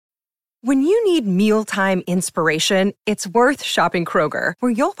When you need mealtime inspiration, it's worth shopping Kroger,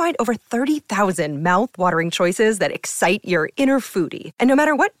 where you'll find over 30,000 mouth-watering choices that excite your inner foodie. And no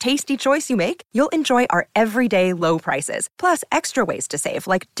matter what tasty choice you make, you'll enjoy our everyday low prices, plus extra ways to save,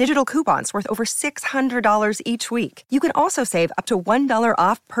 like digital coupons worth over $600 each week. You can also save up to $1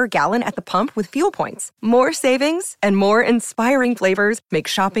 off per gallon at the pump with fuel points. More savings and more inspiring flavors make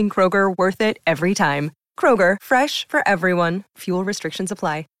shopping Kroger worth it every time. Kroger, fresh for everyone. Fuel restrictions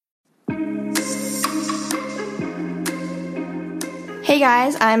apply. Hey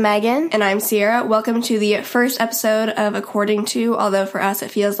guys, I'm Megan. And I'm Sierra. Welcome to the first episode of According To, although for us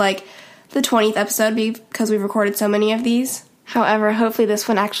it feels like the 20th episode because we've recorded so many of these. However, hopefully this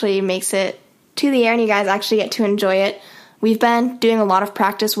one actually makes it to the air and you guys actually get to enjoy it. We've been doing a lot of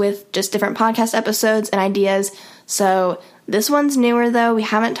practice with just different podcast episodes and ideas, so this one's newer though. We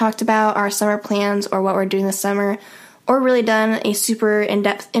haven't talked about our summer plans or what we're doing this summer, or really done a super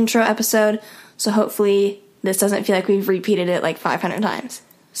in-depth intro episode, so hopefully this doesn't feel like we've repeated it like 500 times.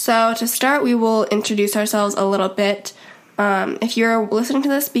 So to start, we will introduce ourselves a little bit. If you're listening to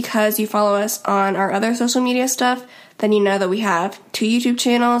this because you follow us on our other social media stuff, then you know that we have two YouTube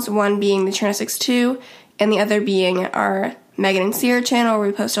channels, one being the Trinestics 2, and the other being our Megan and Sierra channel, where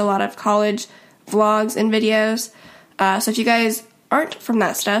we post a lot of college vlogs and videos. So if you guys aren't from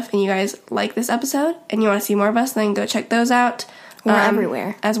that stuff and you guys like this episode and you want to see more of us, then go check those out. We're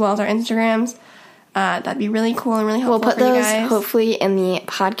everywhere. As well as our Instagrams. That'd be really cool and really helpful We'll put for you those guys. hopefully in the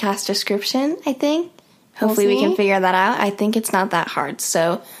podcast description, I think. Hopefully we can figure that out. I think it's not that hard.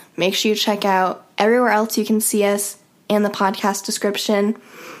 So make sure you check out everywhere else you can see us and the podcast description.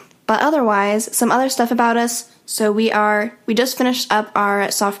 But otherwise, some other stuff about us. So we just finished up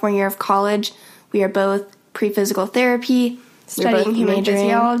our sophomore year of college. We are both pre-physical therapy, studying human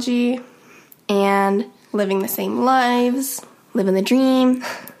physiology, and living the same lives, living the dream.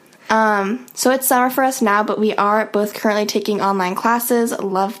 So it's summer for us now, but we are both currently taking online classes.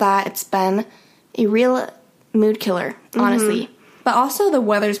 Love that. It's been a real mood killer, honestly. But also the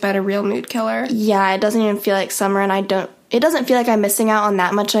weather's been a real mood killer. Yeah, it doesn't even feel like summer, and it doesn't feel like I'm missing out on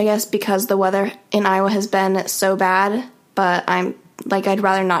that much, I guess, because the weather in Iowa has been so bad. But I'd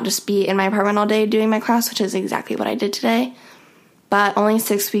rather not just be in my apartment all day doing my class, which is exactly what I did today. But only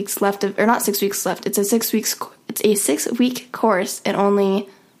 6 weeks left not 6 weeks left. It's a 6-week course, and only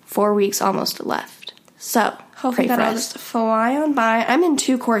 4 weeks almost left. So hopefully that'll just fly on by. I'm in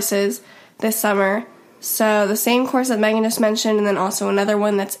 2 courses this summer. So the same course that Megan just mentioned, and then also another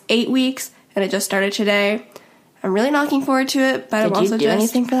one that's 8 weeks, and it just started today. I'm really not looking forward to it, but I'm also Did you do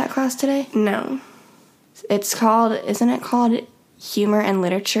anything for that class today? No. Isn't it called Humor and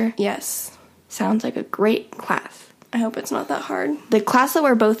Literature? Yes. Sounds like a great class. I hope it's not that hard. The class that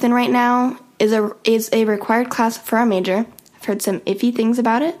we're both in right now is a required class for our major. I've heard some iffy things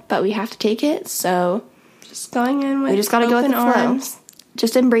about it, but we have to take it, so just going in with we just gotta go with the arms. flow.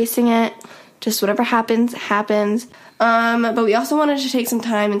 Just embracing it. Just whatever happens. But we also wanted to take some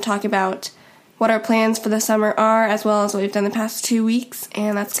time and talk about what our plans for the summer are, as well as what we've done the past 2 weeks,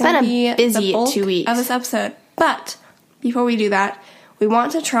 and that's going to be busy the bulk 2 weeks of this episode. But before we do that, we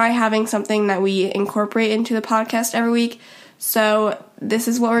want to try having something that we incorporate into the podcast every week. So this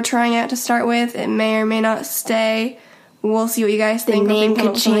is what we're trying out to start with. It may or may not stay. We'll see what you guys think. The name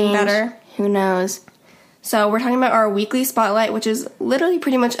could change. Better. Who knows? So we're talking about our weekly spotlight, which is literally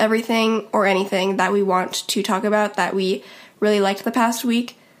pretty much everything or anything that we want to talk about that we really liked the past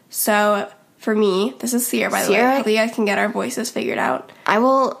week. So for me, this is Sierra, by the way. Hopefully you guys can get our voices figured out.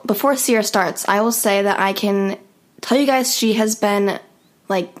 Before Sierra starts, I will say that I can tell you guys she has been,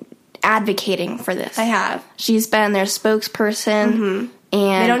 advocating for this. I have. She's been their spokesperson.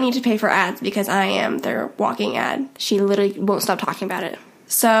 And they don't need to pay for ads because I am their walking ad. She literally won't stop talking about it.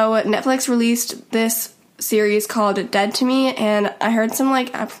 So Netflix released this series called Dead to Me, and I heard some,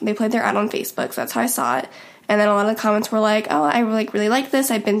 they played their ad on Facebook, so that's how I saw it. And then a lot of the comments were like, oh, I really like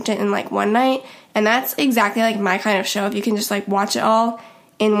this. I binged it in, one night. And that's exactly, my kind of show. If you can just, watch it all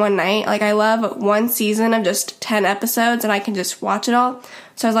in one night. I love one season of just 10 episodes, and I can just watch it all.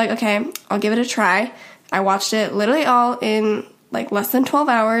 So I was like, okay, I'll give it a try. I watched it literally all in, less than 12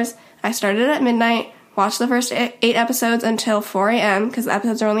 hours. I started at midnight, watched the first 8 episodes until 4 a.m. because the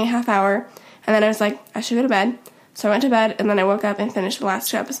episodes are only a half hour. And then I was like, I should go to bed. So I went to bed, and then I woke up and finished the last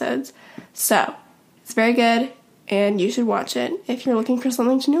 2 episodes. So it's very good, and you should watch it if you're looking for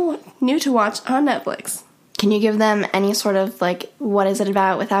something new to watch on Netflix. Can you give them any sort of, what is it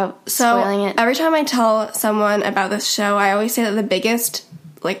about without spoiling it? Every time I tell someone about this show, I always say that the biggest,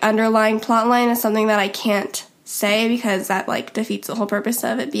 underlying plot line is something that I can't say because that, defeats the whole purpose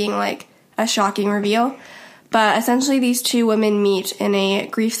of it being, a shocking reveal. But essentially these two women meet in a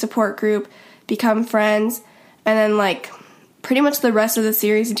grief support group, become friends, and then, like, pretty much the rest of the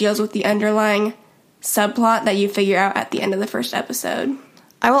series deals with the underlying subplot that you figure out at the end of the first episode.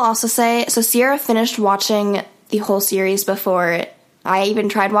 I will also say, so Sierra finished watching the whole series before I even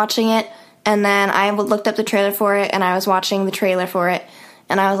tried watching it, and then I looked up the trailer for it, and I was watching the trailer for it,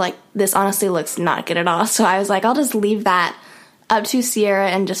 and I was like, this honestly looks not good at all. So I was like, I'll just leave that up to Sierra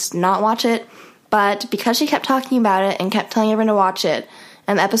and just not watch it. But because she kept talking about it and kept telling everyone to watch it,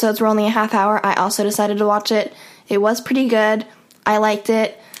 and the episodes were only a half hour, I also decided to watch it. It was pretty good. I liked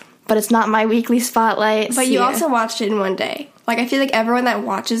it, but it's not my weekly spotlight. But you also watched it in one day. Like, I feel like everyone that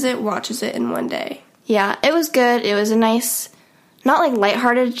watches it in one day. Yeah, it was good. It was a nice, not like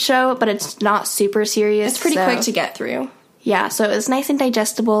lighthearted show, but it's not super serious. It's pretty quick to get through. Yeah, so it was nice and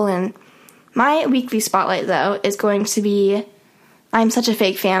digestible. And my weekly spotlight, though, is going to be, I'm such a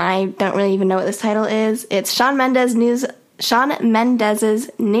fake fan, I don't really even know what this title is. It's Shawn Mendes's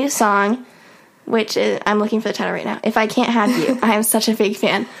new song, which is, I'm looking for the title right now. If I Can't Have You. I am such a fake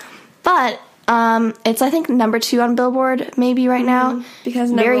fan. But it's, I think, number 2 on Billboard maybe right now. Because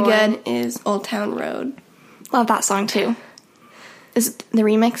number 1 is Old Town Road. Love that song too. Is the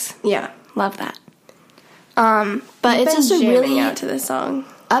remix? Yeah. Love that. But it's just a really out to this song.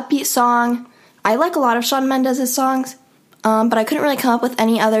 Upbeat song. I like a lot of Shawn Mendes' songs, but I couldn't really come up with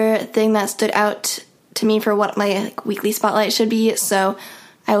any other thing that stood out to me for what my weekly spotlight should be, so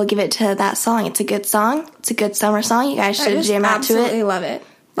I will give it to that song. It's a good song. It's a good summer song. You guys should jam out to it. I absolutely love it.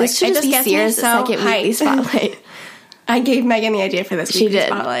 This should just be Sierra's second weekly spotlight. I gave Megan the idea for this weekly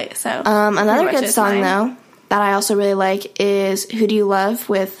spotlight. So another good song, though, that I also really like is Who Do You Love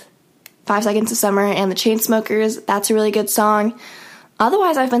with 5 Seconds of Summer and the Chainsmokers. That's a really good song.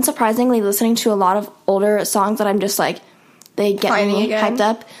 Otherwise, I've been surprisingly listening to a lot of older songs that I'm just like, they get me hyped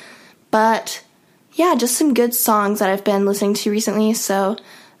up. But yeah, just some good songs that I've been listening to recently. So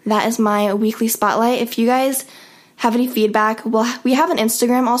that is my weekly spotlight. If you guys have any feedback, well, we have an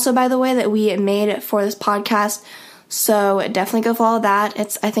Instagram also, by the way, that we made for this podcast. So definitely go follow that.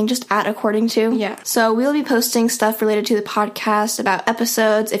 It's, I think, just @according_to. Yeah. So we'll be posting stuff related to the podcast about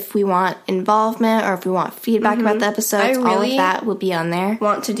episodes, if we want involvement or if we want feedback about the episodes. All of that will be on there.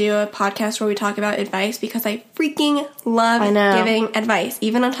 Want to do a podcast where we talk about advice because I freaking love giving advice,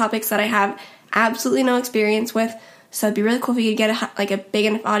 even on topics that I have absolutely no experience with. So it'd be really cool if we could get a big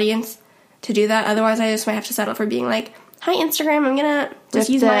enough audience to do that. Otherwise, I just might have to settle for being like, hi, Instagram, I'm gonna just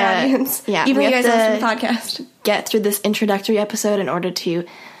use my audience. Yeah, even though you guys listen to the podcast. Get through this introductory episode in order to,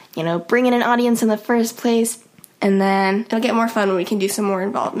 bring in an audience in the first place. And then it'll get more fun when we can do some more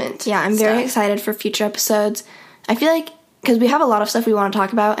involvement. Yeah, I'm very excited for future episodes. I feel like, because we have a lot of stuff we want to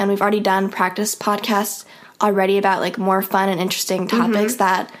talk about, and we've already done practice podcasts already about, more fun and interesting topics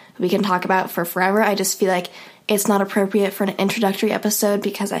that we can talk about for forever. I just feel like it's not appropriate for an introductory episode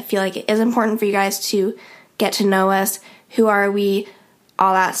because I feel like it is important for you guys to get to know us, who are we,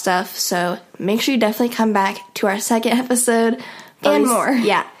 all that stuff. So make sure you definitely come back to our second episode. And more.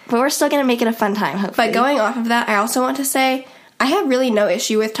 Yeah, but we're still going to make it a fun time, hopefully. But going off of that, I also want to say I have really no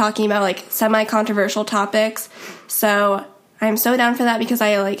issue with talking about, semi-controversial topics. So I'm so down for that because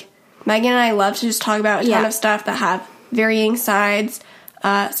Megan and I love to just talk about a ton of stuff that have varying sides.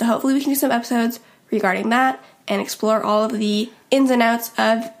 So hopefully we can do some episodes regarding that and explore all of the ins and outs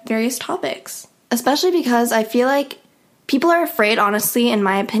of various topics. Especially because I feel like people are afraid, honestly, in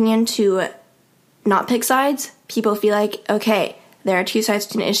my opinion, to not pick sides. People feel like, okay, there are two sides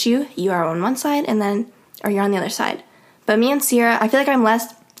to an issue. You are on one side, or you're on the other side. But me and Sierra, I feel like I'm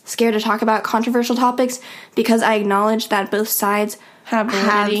less scared to talk about controversial topics because I acknowledge that both sides have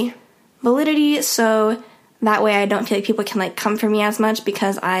validity. So that way I don't feel like people can, come for me as much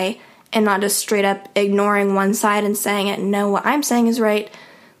because I am not just straight up ignoring one side and saying it. No, what I'm saying is right.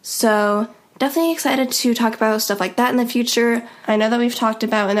 So definitely excited to talk about stuff like that in the future. I know that we've talked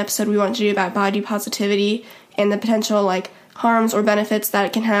about an episode we want to do about body positivity and the potential, harms or benefits that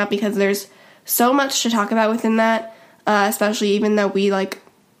it can have because there's so much to talk about within that, especially even though we,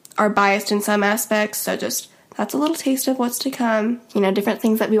 are biased in some aspects. So just, that's a little taste of what's to come. Different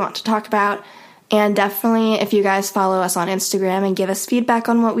things that we want to talk about. And definitely, if you guys follow us on Instagram and give us feedback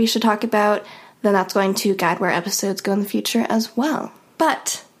on what we should talk about, then that's going to guide where episodes go in the future as well.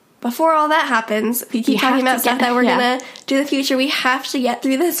 But before all that happens, we keep talking about stuff that we're going to do in the future. We have to get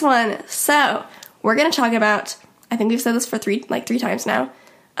through this one. So we're going to talk about, I think we've said this for three times now,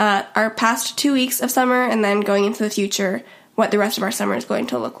 our past 2 weeks of summer and then going into the future, what the rest of our summer is going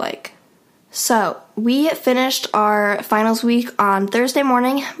to look like. So we finished our finals week on Thursday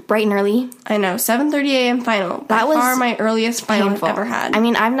morning, bright and early. I know, 7:30 a.m. final. That was far my earliest final I've ever had. I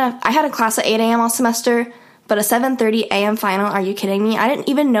mean, I had a class at 8 a.m. all semester, But a 7:30 a.m. final, are you kidding me? I didn't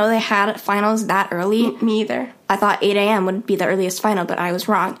even know they had finals that early. Me either. I thought 8 a.m. would be the earliest final, but I was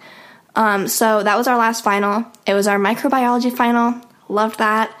wrong. So that was our last final. It was our microbiology final. Loved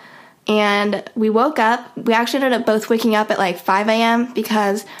that. And we woke up. We actually ended up both waking up at like 5 a.m.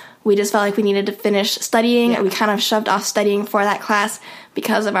 because we just felt like we needed to finish studying. Yeah. We kind of shoved off studying for that class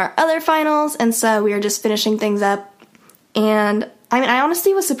because of our other finals. And so we were just finishing things up. And I mean, I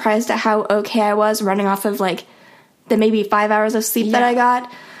honestly was surprised at how okay I was running off of like the maybe 5 hours of sleep that I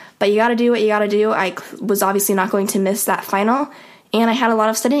got. But you gotta do what you gotta do. I was obviously not going to miss that final. And I had a lot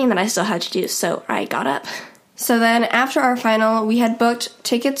of studying that I still had to do. So I got up. So then after our final, we had booked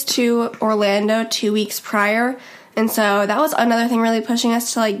tickets to Orlando 2 weeks prior. And so that was another thing really pushing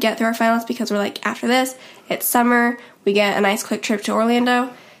us to like get through our finals, because we're like, after this, it's summer, we get a nice quick trip to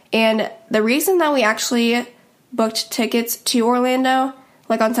Orlando. And the reason that we actually booked tickets to Orlando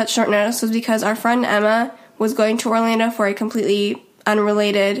like on such short notice was because our friend Emma was going to Orlando for a completely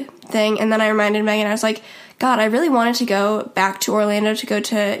unrelated thing. And then I reminded Megan, I was like, God, I really wanted to go back to Orlando to go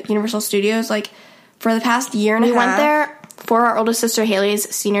to Universal Studios like for the past year and a half. We went there for our oldest sister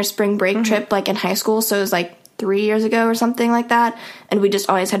Haley's senior spring break trip, like in high school. So it was like 3 years ago or something like that. And we just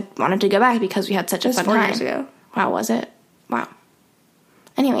always had wanted to go back because we had such a fun 4 time. years ago. Wow, was it? Wow.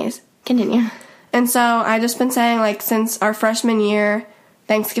 Anyways, continue. And so I just been saying, like, since our freshman year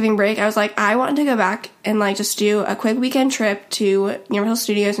Thanksgiving break, I was like, I wanted to go back and like just do a quick weekend trip to Universal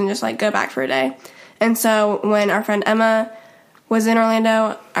Studios and just like go back for a day. And so when our friend Emma was in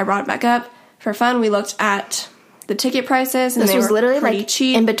Orlando, I brought it back up for fun. We looked at the ticket prices, and This they was were literally pretty like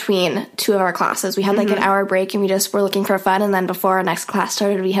cheap. in between two of our classes. We had like an hour break and we just were looking for fun. And then before our next class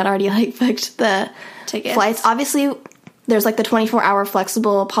started, we had already like booked the Tickets. flights. Obviously, there's like the 24-hour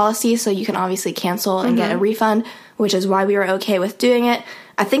flexible policy, so you can obviously cancel and get a refund, which is why we were okay with doing it.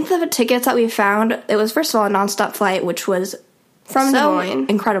 I think the tickets that we found, it was first of all a nonstop flight, which was From so Des Moines.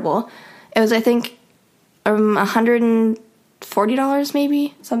 incredible. It was, I think, $140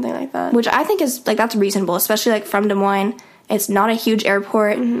 maybe, Something like that. which I think is like that's reasonable, especially like from Des Moines. It's not a huge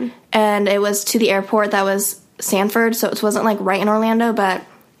airport, and it was to the airport that was Sanford, so it wasn't like right in Orlando, but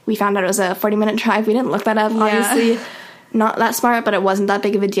we found out it was a 40-minute drive. We didn't look that up, obviously. Not that smart, but it wasn't that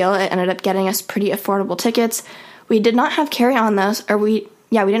big of a deal. It ended up getting us pretty affordable tickets. We did not have carry-on though, we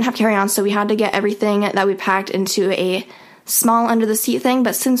didn't have carry-on, so we had to get everything that we packed into a small under-the-seat thing,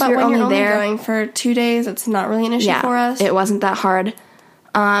 but since we were when only you're there... going for 2 days, it's not really an issue for us. it wasn't that hard.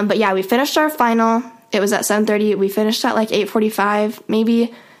 But yeah, we finished our final. It was at 7:30. We finished at like 8:45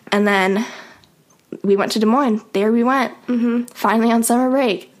 maybe, and then we went to Des Moines. There we went. Finally on summer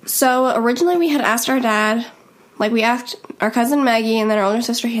break. So originally we had asked our dad, like we asked our cousin Maggie and then our older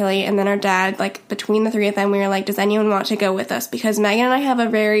sister Haley and then our dad, like between the three of them, we were like, does anyone want to go with us? Because Megan and I have a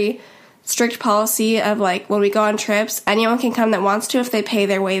very strict policy of like when we go on trips, anyone can come that wants to if they pay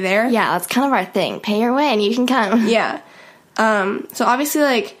their way there. Yeah, that's kind of our thing. Pay your way and you can come. Yeah. So obviously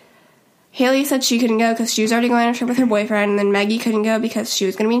like Haley said she couldn't go because she was already going on a trip with her boyfriend, and then Maggie couldn't go because she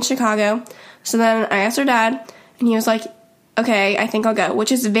was going to be in Chicago. So then I asked her dad, and he was like, okay, I think I'll go,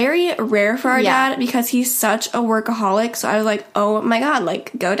 which is very rare for our dad because he's such a workaholic. So I was like, oh my God,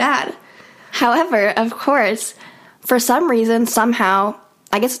 like, go dad. However, of course, for some reason, somehow,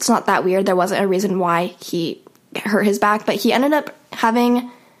 I guess it's not that weird. There wasn't a reason why he hurt his back, but he ended up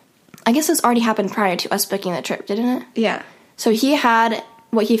having, I guess this already happened prior to us booking the trip, didn't it? Yeah. So he had,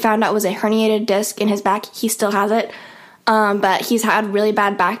 what he found out was a herniated disc in his back. He still has it. But he's had really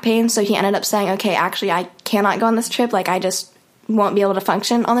bad back pain, so he ended up saying, okay, actually, I cannot go on this trip. Like, I just won't be able to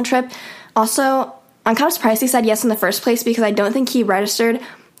function on the trip. Also, I'm kind of surprised he said yes in the first place because I don't think he registered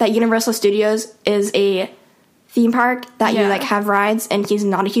that Universal Studios is a theme park that you, like, have rides, and he's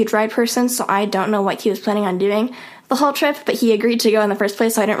not a huge ride person, so I don't know what he was planning on doing the whole trip, but he agreed to go in the first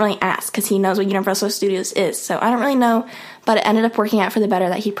place, so I didn't really ask because he knows what Universal Studios is. So I don't really know, but it ended up working out for the better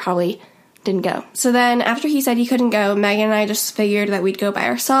that he probably didn't go. So then after he said he couldn't go, Megan and I just figured that we'd go by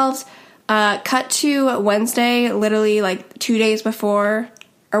ourselves. Cut to Wednesday, literally like 2 days before,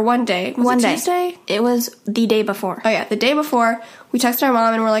 or one day. Was it Tuesday? It was the day before. Oh yeah, the day before, we texted our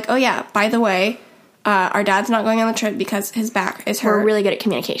mom and we're like, oh yeah, by the way, our dad's not going on the trip because his back is hurt. We're really good at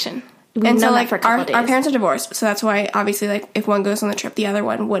communication. We've and known so that like for a couple days. Our parents are divorced, so that's why obviously like if one goes on the trip, the other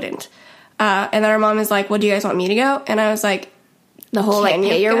one wouldn't. And then our mom is like, well, do you guys want me to go? And I was like, the whole like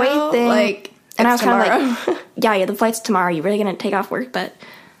pay your way thing. Like, and I was kind of like, yeah, the flight's tomorrow. You're really gonna take off work, but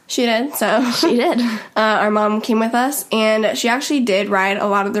she did. So she did. Our mom came with us, and she actually did ride a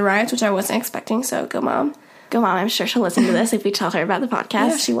lot of the rides, which I wasn't expecting. So go mom, go mom. I'm sure she'll listen to this if we tell her about the podcast.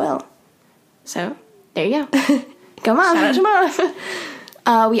 Yeah, she will. So there you go. Go mom. Shout out to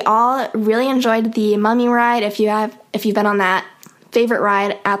We all really enjoyed the Mummy ride, if you've been on that favorite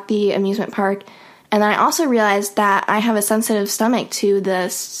ride at the amusement park. And then I also realized that I have a sensitive stomach to the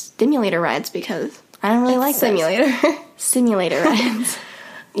stimulator rides because I don't really like simulator. Simulator rides.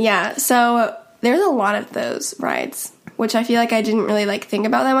 Yeah, so there's a lot of those rides, which I feel like I didn't really like think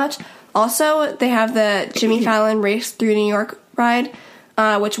about that much. Also, they have the Jimmy Fallon Race Through New York ride,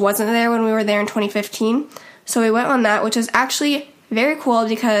 which wasn't there when we were there in 2015. So we went on that, which is actually very cool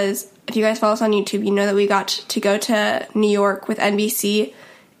because if you guys follow us on YouTube, you know that we got to go to New York with NBC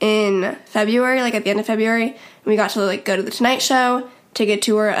in February, like at the end of February. And we got to like go to the Tonight Show, take a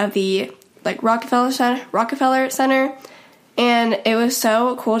tour of the like Rockefeller Center. And it was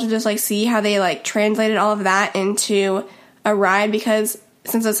so cool to just like see how they like translated all of that into a ride, because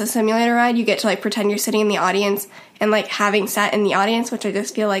since it's a simulator ride, you get to like pretend you're sitting in the audience, and like having sat in the audience, which I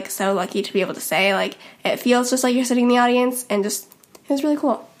just feel like so lucky to be able to say, like it feels just like you're sitting in the audience, and just it was really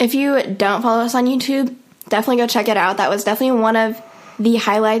cool. If you don't follow us on YouTube, definitely go check it out. That was definitely one of the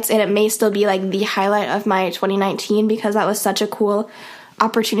highlights, and it may still be like the highlight of my 2019 because that was such a cool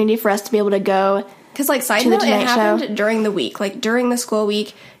opportunity for us to be able to go. Because, like, side note, it happened during the week. Like, during the school week,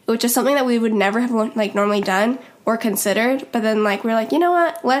 it was just something that we would never have, like, normally done or considered. But then, like, we're like, you know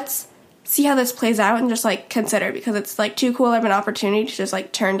what? Let's see how this plays out and just, like, consider. Because it's, like, too cool of an opportunity to just,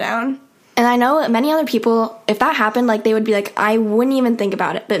 like, turn down. And I know many other people, if that happened, like, they would be like, I wouldn't even think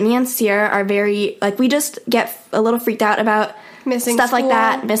about it. But me and Sierra are very, like, we just get a little freaked out about missing stuff school. Like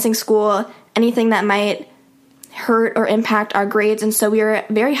that, missing school, anything that might hurt or impact our grades. And so we were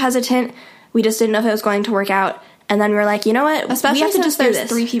very hesitant. We just didn't know if it was going to work out. And then we were like, you know what? Especially we have to since just do there's this.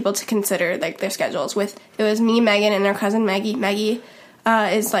 3 people to consider, like, their schedules. It was me, Megan, and our cousin Maggie. Maggie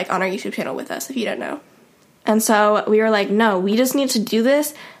is, like, on our YouTube channel with us, if you don't know. And so we were like, no, we just need to do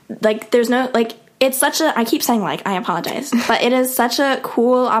this. Like, there's no, like, it's such a, I keep saying like, I apologize, but it is such a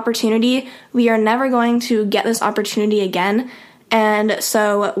cool opportunity. We are never going to get this opportunity again. And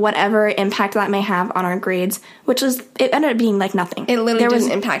so whatever impact that may have on our grades, which is, it ended up being like nothing. It literally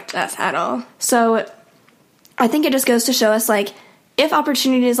didn't impact us at all. So I think it just goes to show us, like, if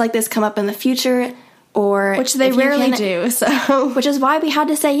opportunities like this come up in the future, or which they rarely do, so which is why we had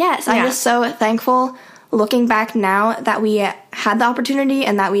to say yes. Yeah. I'm just so thankful looking back now that we had the opportunity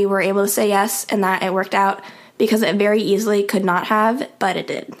and that we were able to say yes and that it worked out, because it very easily could not have, but it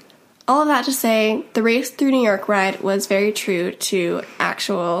did. All of that to say, the Race Through New York ride was very true to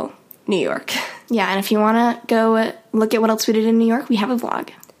actual New York. Yeah, and if you want to go look at what else we did in New York, we have a vlog,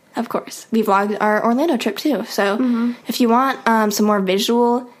 of course. We vlogged our Orlando trip, too. So if you want some more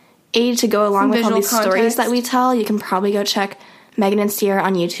visual aid to go along with all these stories that we tell, you can probably go check Megan and Sierra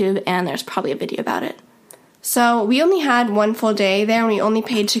on YouTube, and there's probably a video about it. So we only had one full day there, and we only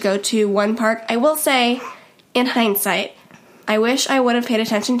paid to go to one park. I will say, in hindsight, I wish I would have paid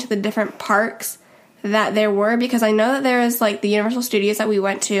attention to the different parks that there were, because I know that there is, like, the Universal Studios that we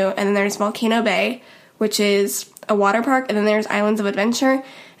went to, and then there's Volcano Bay, which is a water park, and then there's Islands of Adventure,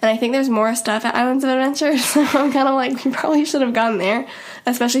 and I think there's more stuff at Islands of Adventure, so I'm kind of like, we probably should have gone there,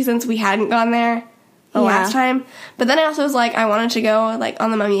 especially since we hadn't gone there the last time. But then I also was like, I wanted to go, like,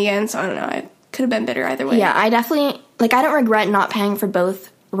 on the Mummy again, so I don't know, I could have been bitter either way. Yeah, I definitely, like, I don't regret not paying for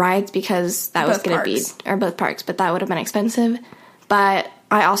both rides, because that was going to be, or both parks, but that would have been expensive. But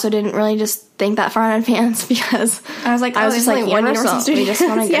I also didn't really just think that far in advance, because I was like, I was just like, Universal we just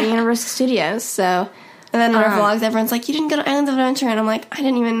want to go to Universal Studios. So, and then in our vlogs, everyone's like, you didn't go to Islands of Adventure, and I'm like, I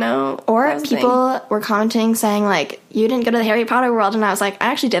didn't even know. Or people were commenting saying, like, you didn't go to the Harry Potter world, and I was like, I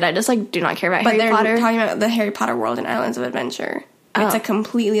actually did. I just, like, do not care about Harry Potter. But they're talking about the Harry Potter world in Islands of Adventure. Oh. It's a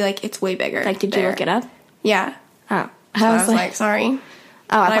completely, like, it's way bigger. Like, did you look it up? Yeah. Oh. So I was like, sorry.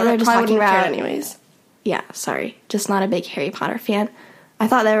 Oh, I thought they were just talking about... anyways. Yeah, sorry. Just not a big Harry Potter fan. I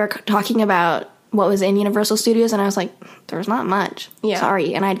thought they were talking about what was in Universal Studios, and I was like, there's not much. Yeah.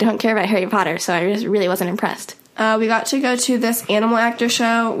 Sorry, and I don't care about Harry Potter, so I just really wasn't impressed. We got to go to this animal actor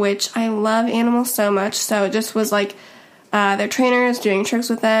show, which I love animals so much, so it just was like their trainers doing tricks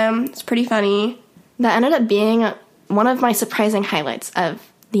with them. It's pretty funny. That ended up being one of my surprising highlights of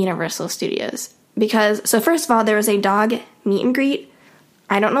the Universal Studios. Because, so first of all, there was a dog meet and greet.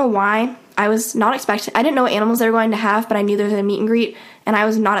 I don't know why. I was not expecting... I didn't know what animals they were going to have, but I knew there was a meet and greet, and I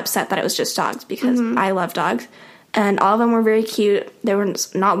was not upset that it was just dogs, because I love dogs. And all of them were very cute. There were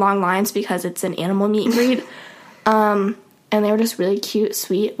not long lines, because it's an animal meet and greet. And they were just really cute,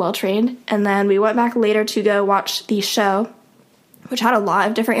 sweet, well-trained. And then we went back later to go watch the show, which had a lot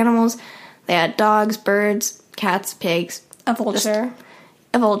of different animals. They had dogs, birds, cats, pigs. A vulture.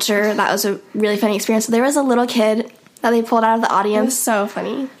 A vulture. That was a really funny experience. So there was a little kid that they pulled out of the audience. It was so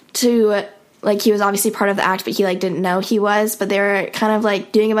funny. To like, he was obviously part of the act, but he, like, didn't know he was. But they were kind of,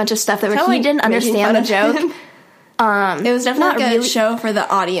 like, doing a bunch of stuff that he didn't understand the joke. It was definitely like a show for the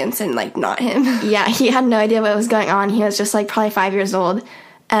audience and, like, not him. Yeah, he had no idea what was going on. He was just, like, probably 5 years old.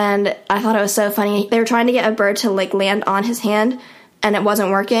 And I thought it was so funny. They were trying to get a bird to, like, land on his hand, and it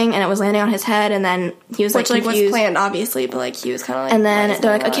wasn't working, and it was landing on his head, and then he was, like, confused. Which, like, was planned, obviously, but, like, he was kind of like... And then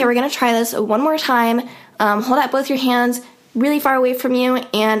they're like, okay, we're going to try this one more time. Hold out both your hands really far away from you,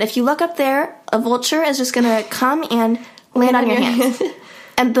 and if you look up there, a vulture is just going to come and land on your hands.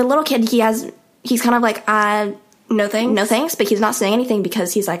 And the little kid, he's kind of like, no thanks. No thanks, but he's not saying anything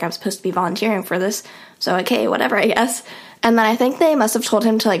because he's like, I'm supposed to be volunteering for this, so okay, whatever, I guess. And then I think they must have told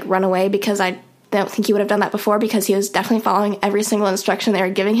him to, like, run away, because I don't think he would have done that before, because he was definitely following every single instruction they were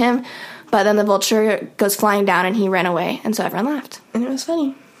giving him. But then the vulture goes flying down and he ran away, and so everyone laughed. And it was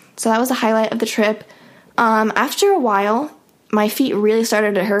funny. So that was the highlight of the trip. After a while, my feet really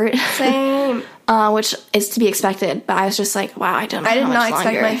started to hurt. Same. Which is to be expected, but I was just like, wow, I did not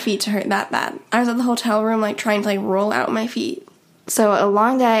expect my feet to hurt that bad. I was at the hotel room, like, trying to, like, roll out my feet. So a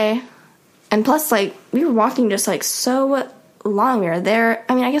long day, and plus, like, we were walking just, like, so long. We were there,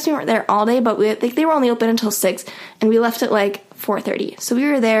 I mean, I guess we weren't there all day, but they were only open until 6, and we left at, like, 4:30. So we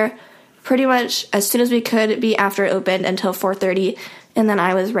were there pretty much as soon as we could be after it opened until 4:30, and then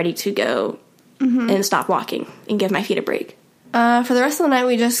I was ready to go and stop walking and give my feet a break. For the rest of the night,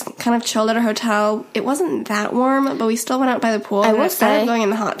 we just kind of chilled at our hotel. It wasn't that warm, but we still went out by the pool. I started going in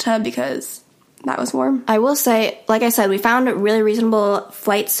the hot tub because that was warm. I will say, like I said, we found really reasonable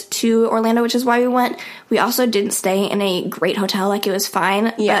flights to Orlando, which is why we went. We also didn't stay in a great hotel. Like, it was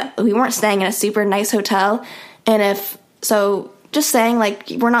fine. Yeah. But we weren't staying in a super nice hotel. And just saying, like,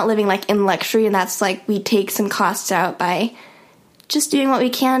 we're not living, like, in luxury, and that's, like, we take some costs out by just doing what we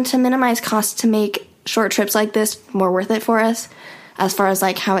can to minimize costs to make short trips like this more worth it for us, as far as,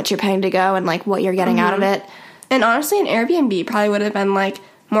 like, how much you're paying to go and, like, what you're getting out of it. And honestly, an Airbnb probably would have been, like,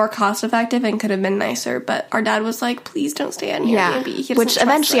 more cost effective and could have been nicer, but our dad was like, please don't stay at an Airbnb. Which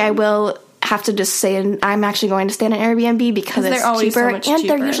eventually I will have to just say I'm actually going to stay in an Airbnb because it's cheaper, and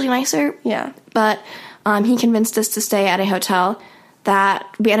they're usually nicer. Yeah. But he convinced us to stay at a hotel that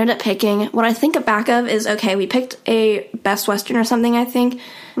we ended up picking. What I think back of is, okay, we picked a Best Western or something, I think,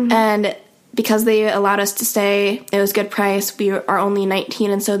 and because they allowed us to stay, it was good price. We are only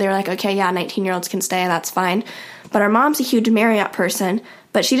 19, and so they were like, okay, yeah, 19-year-olds can stay, that's fine. But our mom's a huge Marriott person,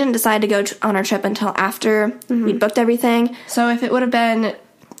 but she didn't decide to go on our trip until after we booked everything. So if it would have been,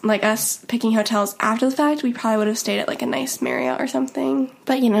 like, us picking hotels after the fact, we probably would have stayed at, like, a nice Marriott or something.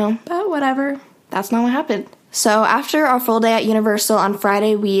 But, But whatever. That's not what happened. So after our full day at Universal on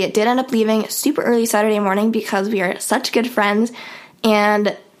Friday, we did end up leaving super early Saturday morning because we are such good friends.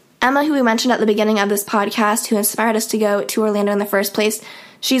 And Emma, who we mentioned at the beginning of this podcast, who inspired us to go to Orlando in the first place,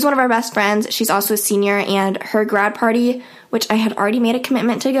 she's one of our best friends. She's also a senior, and her grad party, which I had already made a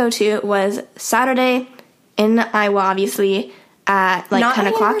commitment to go to, was Saturday in Iowa, obviously, at, like, not 10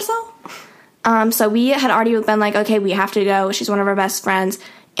 o'clock. Universal? So we had already been like, okay, we have to go. She's one of our best friends,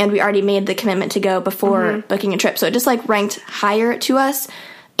 and we already made the commitment to go before booking a trip. So it just, like, ranked higher to us.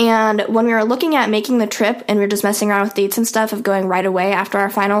 And when we were looking at making the trip and we were just messing around with dates and stuff of going right away after our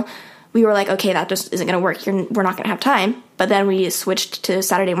final, we were like, okay, that just isn't going to work. We're not going to have time. But then we switched to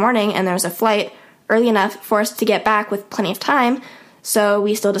Saturday morning, and there was a flight early enough for us to get back with plenty of time. So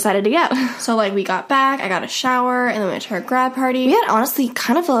we still decided to go. So, like, we got back, I got a shower, and then we went to her grad party. We had, honestly,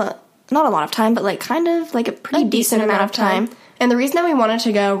 kind of not a lot of time, but, like, kind of, like, a pretty decent amount of time. And the reason that we wanted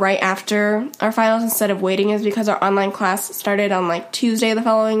to go right after our finals instead of waiting is because our online class started on, like, Tuesday the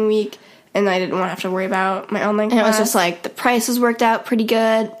following week, and I didn't want to have to worry about my online class. And it was just, like, the prices worked out pretty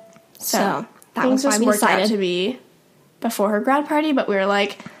good. So that was why we decided to be before her grad party, but we were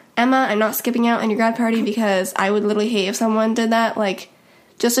like, Emma, I'm not skipping out on your grad party because I would literally hate if someone did that. Like,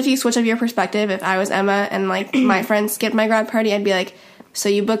 just if you switch up your perspective, if I was Emma and, like, my friends skipped my grad party, I'd be like, so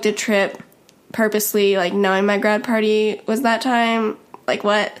you booked a trip purposely, like, knowing my grad party was that time? Like,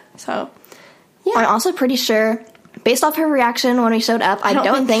 what? So, yeah. I'm also pretty sure, based off her reaction when we showed up, I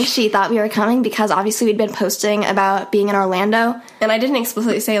don't think she thought we were coming because obviously we'd been posting about being in Orlando. And I didn't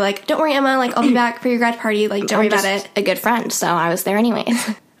explicitly say, like, don't worry, Emma, like, I'll be back for your grad party. Like, don't worry about it. A good friend, so I was there anyways.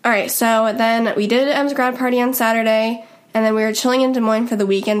 Alright, so then we did Em's grad party on Saturday, and then we were chilling in Des Moines for the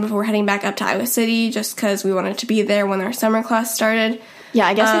weekend before heading back up to Iowa City just because we wanted to be there when our summer class started. Yeah,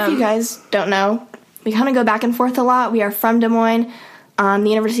 I guess if you guys don't know, we kind of go back and forth a lot. We are from Des Moines. The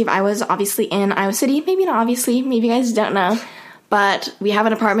University of Iowa is obviously in Iowa City. Maybe not obviously. Maybe you guys don't know. But we have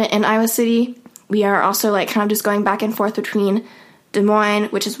an apartment in Iowa City. We are also, like, kind of just going back and forth between Des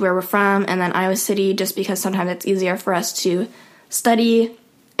Moines, which is where we're from, and then Iowa City, just because sometimes it's easier for us to study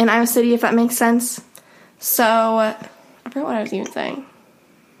in Iowa City, if that makes sense. So, I forgot what I was even saying.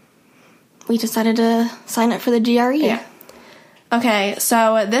 We decided to sign up for the GRE. Yeah. Okay,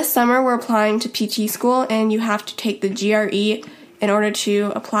 so this summer we're applying to PT school, and you have to take the GRE in order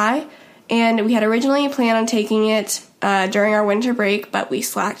to apply. And we had originally planned on taking it during our winter break, but we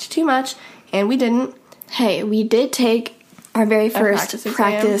slacked too much, and we didn't. Hey, we did take our very first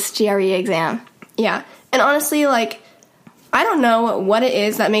practice GRE exam. Yeah, and honestly, like, I don't know what it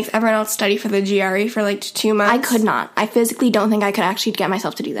is that makes everyone else study for the GRE for, like, 2 months. I could not. I physically don't think I could actually get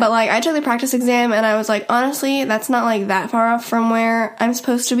myself to do that. But, like, I took the practice exam, and I was like, honestly, that's not, like, that far off from where I'm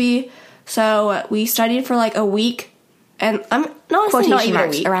supposed to be. So we studied for, like, a week, and I'm honestly not even a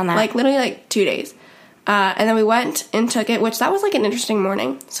week. Around that. Like, literally, like, 2 days. And then we went and took it, which that was, like, an interesting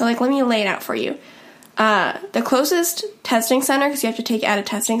morning. So, like, let me lay it out for you. The closest testing center, because you have to take it at a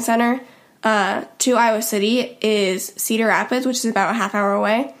testing center, to Iowa City is Cedar Rapids, which is about a half hour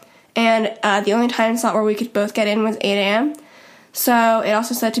away. And the only time slot where we could both get in was 8 a.m. So it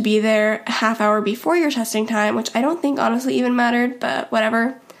also said to be there a half hour before your testing time, which I don't think honestly even mattered, but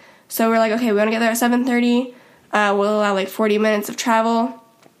whatever. So we're like, okay, we want to get there at 7:30. We'll allow like 40 minutes of travel.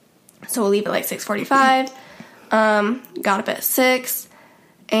 So we'll leave at like 6:45. Got up at 6.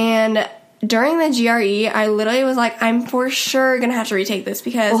 And during the GRE, I literally was like, I'm for sure going to have to retake this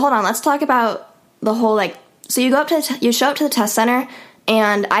because... Well, hold on. Let's talk about the whole, like... So you go up to... you show up to the test center,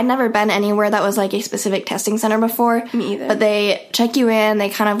 and I'd never been anywhere that was, like, a specific testing center before. Me either. But they check you in.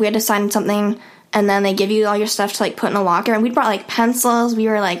 They kind of... We had to sign something, and then they give you all your stuff to, like, put in a locker. And we brought, like, pencils. We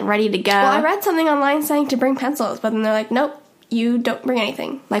were, like, ready to go. Well, I read something online saying to bring pencils, but then they're like, nope, you don't bring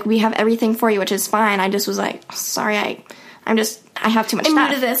anything. Like, we have everything for you, which is fine. I just was like, sorry, I have too much stuff. I'm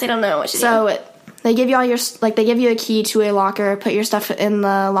new to this. I don't know what to do. So they give you all your, like, they give you a key to a locker, put your stuff in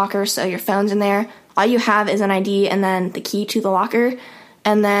the locker, so your phone's in there. All you have is an ID and then the key to the locker.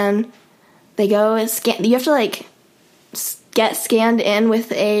 And then they go and scan. You have to, like, get scanned in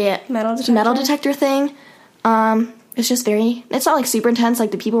with a metal detector thing. It's just it's not, like, super intense.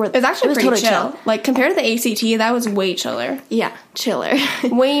 Like, the people were... It was actually pretty totally chill. Like, compared to the ACT, that was way chiller. Yeah, chiller.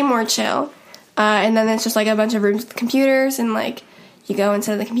 Way more chill. And then there's just, like, a bunch of rooms with computers, and, like, you go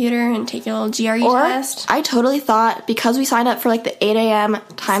inside the computer and take your little GRE test. I totally thought, because we signed up for, like, the 8 a.m.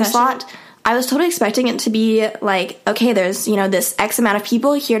 time slot, I was totally expecting it to be, like, okay, there's, you know, this X amount of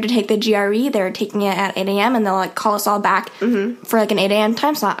people here to take the GRE. They're taking it at 8 a.m., and they'll, like, call us all back for, like, an 8 a.m.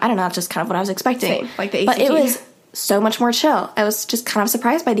 time slot. I don't know, that's just kind of what I was expecting. Same, like the ACT. But it was so much more chill. I was just kind of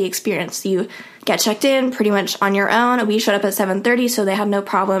surprised by the experience. You get checked in pretty much on your own. We showed up at 7:30, so they had no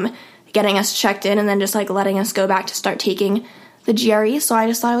problem getting us checked in and then just, like, letting us go back to start taking the GRE, so I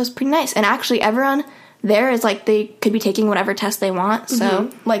just thought it was pretty nice. And actually, everyone there is, like, they could be taking whatever test they want,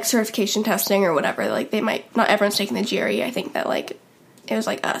 so... Like, certification testing or whatever, like, they might... Not everyone's taking the GRE. I think that, like, it was,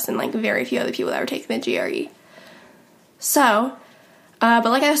 like, us and, like, very few other people that were taking the GRE. So, but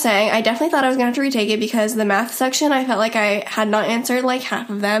like I was saying, I definitely thought I was going to have to retake it because the math section, I felt like I had not answered, like, half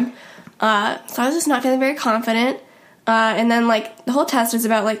of them. So I was just not feeling very confident. And then, like, the whole test is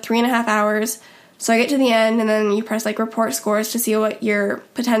about, like, 3.5 hours. So I get to the end, and then you press, like, report scores to see what your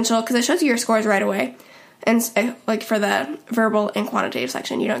potential... Because it shows you your scores right away. And, like, for the verbal and quantitative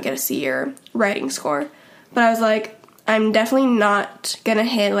section, you don't get to see your writing score. But I was like, I'm definitely not going to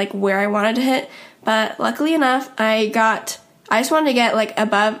hit, like, where I wanted to hit. But luckily enough, I just wanted to get, like,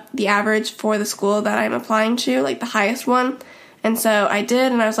 above the average for the school that I'm applying to, like, the highest one. And so I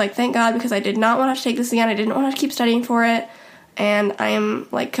did, and I was like, thank God, because I did not want to have to take this again. I didn't want to have to keep studying for it. And I am,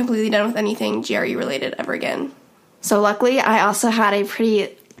 like, completely done with anything GRE-related ever again. So luckily, I also had a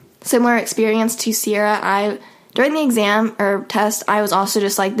pretty similar experience to Sierra. During the exam or test, I was also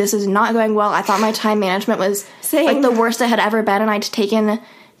just like, this is not going well. I thought my time management was, like, the worst it had ever been, and I'd taken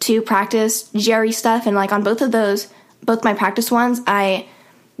to practice GRE stuff, and, like, on both my practice ones, I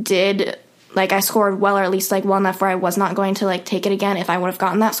did... Like, I scored well, or at least, like, well enough where I was not going to, like, take it again if I would have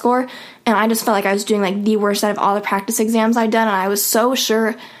gotten that score. And I just felt like I was doing, like, the worst out of all the practice exams I'd done, and I was so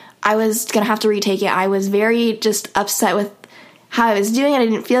sure I was going to have to retake it. I was very just upset with how I was doing it. I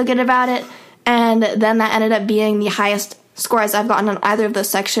didn't feel good about it. And then that ended up being the highest scores I've gotten on either of those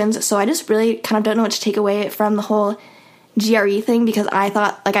sections. So I just really kind of don't know what to take away from the whole GRE thing, because I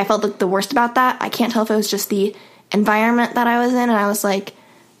thought, like, I felt like the worst about that. I can't tell if it was just the environment that I was in, and I was, like,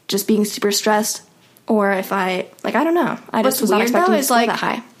 just being super stressed, or if I don't know. I just was not expecting to score that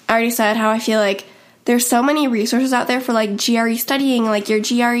high. I already said how I feel like there's so many resources out there for, like, GRE studying, like, your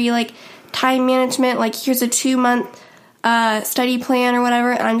GRE, like, time management, like, here's a 2-month study plan or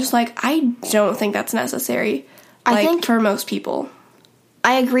whatever, and I'm just like, I don't think that's necessary, I think, for most people.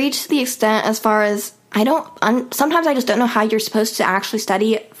 I agree to the extent as far as sometimes I just don't know how you're supposed to actually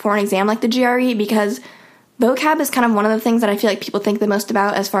study for an exam like the GRE, because vocab is kind of one of the things that I feel like people think the most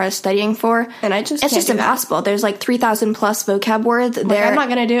about as far as studying for. And it's just impossible. There's like 3,000 plus vocab words. I'm not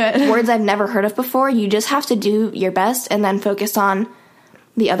going to do it. Words I've never heard of before. You just have to do your best and then focus on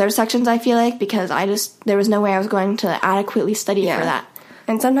the other sections, I feel like, because there was no way I was going to adequately study for that.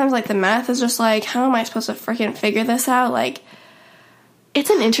 And sometimes, like, the math is just like, how am I supposed to freaking figure this out? Like, it's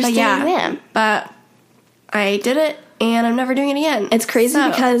an interesting exam. But I did it, and I'm never doing it again. It's crazy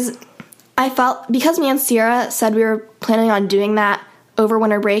because because me and Sierra said we were planning on doing that over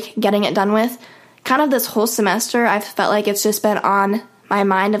winter break, getting it done with, kind of this whole semester, I've felt like it's just been on my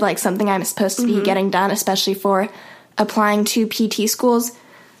mind of, like, something I'm supposed to be getting done, especially for applying to PT schools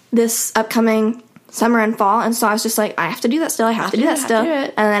this upcoming summer and fall. And so I was just like, I have to do that still. I have to do that still.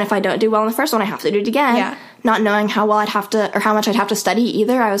 And then if I don't do well in the first one, I have to do it again. Yeah. Not knowing how well I'd have to, or how much I'd have to study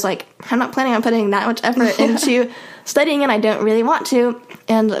either. I was like, I'm not planning on putting that much effort into studying, and I don't really want to.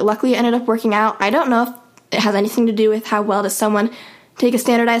 And luckily it ended up working out. I don't know if it has anything to do with how well does someone take a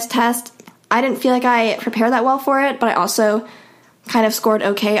standardized test. I didn't feel like I prepared that well for it, but I also kind of scored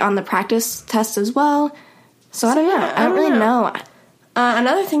okay on the practice test as well. So I don't know. I don't really know.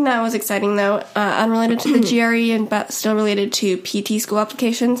 Another thing that was exciting, though, unrelated to the GRE but still related to PT school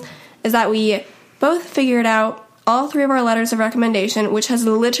applications, is that we both figured out all 3 of our letters of recommendation, which has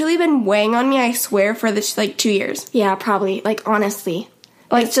literally been weighing on me, I swear, for this, 2 years. Yeah, probably. Like, honestly.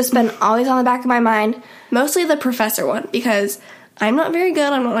 Like, it's just been always on the back of my mind. Mostly the professor one, because I'm not very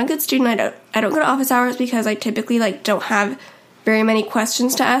good. I'm not a good student. I don't go to office hours because I typically, don't have very many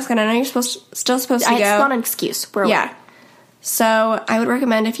questions to ask, and I know you're still supposed to go. It's not an excuse. Yeah. So I would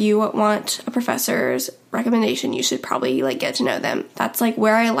recommend, if you want a professor's recommendation, you should probably, get to know them. That's,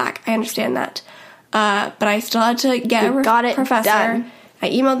 where I lack. I understand that. But I still had to get a professor. Done. I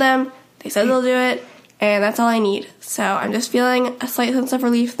emailed them. They said they'll do it. And that's all I need. So I'm just feeling a slight sense of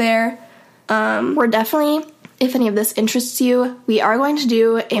relief there. We're definitely, if any of this interests you, we are going to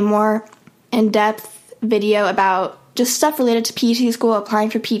do a more in-depth video about just stuff related to PT school, applying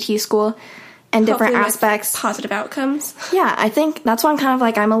for PT school, and different aspects. Positive outcomes. Yeah, I think that's why I'm kind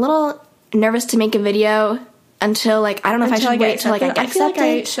of I'm a little nervous to make a video until I don't know if I should wait until I get accepted. I feel like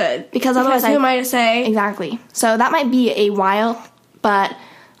I should. Because otherwise who am I to say? Exactly. So that might be a while, but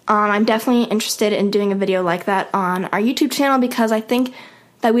I'm definitely interested in doing a video like that on our YouTube channel, because I think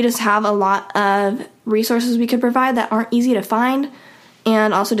that we just have a lot of resources we could provide that aren't easy to find,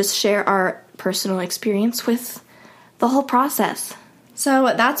 and also just share our personal experience with the whole process.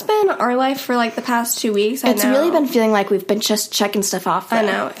 So that's been our life for the past 2 weeks. It's really been feeling like we've been just checking stuff off, though. I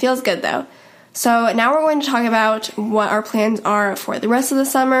know. It feels good, though. So now we're going to talk about what our plans are for the rest of the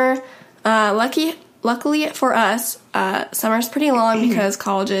summer. Luckily for us, summer's pretty long because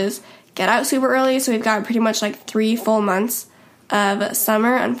colleges get out super early, so we've got pretty much 3 full months of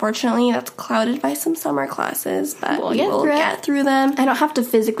summer. Unfortunately, that's clouded by some summer classes, but we'll get through them. I don't have to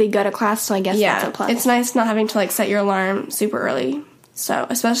physically go to class, so I guess that's a plus. It's nice not having to set your alarm super early. So,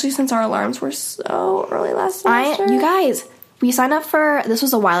 especially since our alarms were so early last semester. You guys, we signed up for, this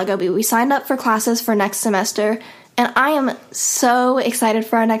was a while ago, but we signed up for classes for next semester, and I am so excited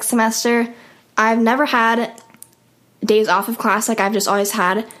for our next semester. I've never had days off of class. I've just always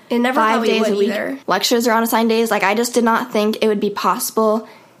had 5 days a week. Either. Lectures are on assigned days. I just did not think it would be possible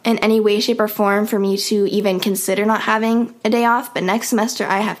in any way, shape, or form for me to even consider not having a day off. But next semester,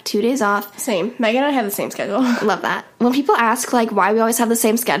 I have 2 days off. Same. Megan and I have the same schedule. Love that. When people ask, why we always have the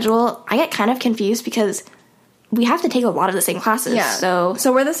same schedule, I get kind of confused because we have to take a lot of the same classes. Yeah.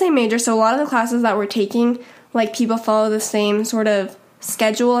 So we're the same major, so a lot of the classes that we're taking, people follow the same sort of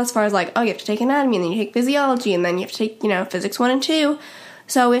schedule as far as, you have to take anatomy, and then you take physiology, and then you have to take, physics 1 and 2.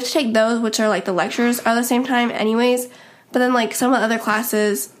 So we have to take those, which are, the lectures are the same time anyways. But then, some of the other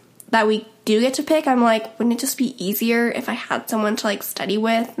classes that we do get to pick, I'm wouldn't it just be easier if I had someone to, study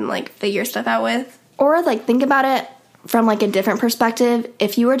with and, figure stuff out with? Or, think about it from, a different perspective.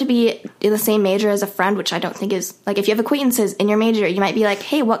 If you were to be in the same major as a friend, which I don't think is, if you have acquaintances in your major, you might be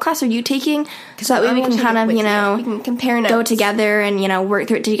hey, what class are you taking? So that way we can kind of, we can compare notes. Go together and, work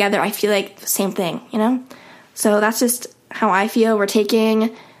through it together. I feel same thing, So that's just how I feel. We're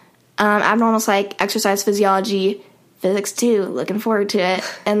taking abnormal psych, exercise physiology, physics 2, looking forward to it,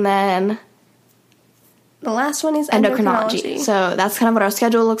 and then the last one is endocrinology. So that's kind of what our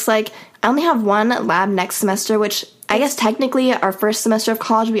schedule looks like. I only have 1 lab next semester, which I guess technically our first semester of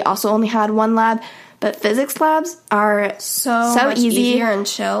college we also only had 1 lab, but physics labs are so much easy easier and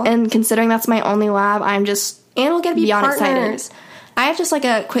chill. And considering that's my only lab, I'm just and we'll get to be beyond partners. excited. I have just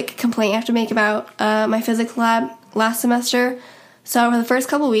a quick complaint I have to make about my physics lab last semester. So for the first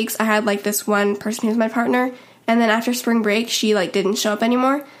couple weeks, I had, like, this one person who was my partner, and then after spring break, she, like, didn't show up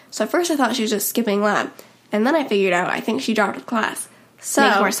anymore. So at first I thought she was just skipping lab. And then I figured out I think she dropped a class. So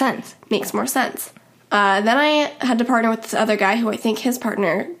Makes more sense. Makes more sense. Then I had to partner with this other guy who I think his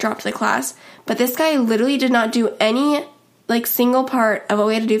partner dropped the class. But this guy literally did not do any, like, single part of what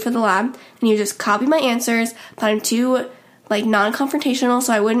we had to do for the lab. And he would just copy my answers, but I'm too, like, non-confrontational,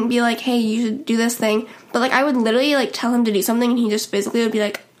 so I wouldn't be like, hey, you should do this thing. But, like, I would literally, like, tell him to do something, and he just physically would be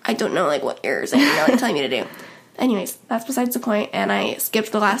like, I don't know, like, what errors you're, like, telling me to do. Anyways, that's besides the point, and I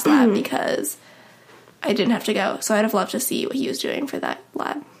skipped the last lab because I didn't have to go. So I'd have loved to see what he was doing for that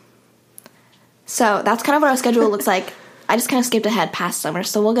lab. So that's kind of what our schedule looks like. I just kind of skipped ahead past summer,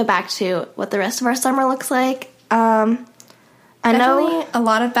 so we'll go back to what the rest of our summer looks like. I know a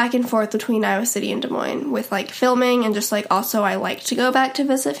lot of back and forth between Iowa City and Des Moines with, like, filming and just, like, also I like to go back to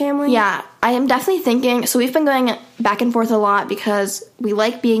visit family. Yeah, I am definitely thinking, so we've been going back and forth a lot because we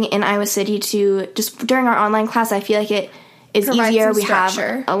like being in Iowa City to, just during our online class, I feel like it is easier. We have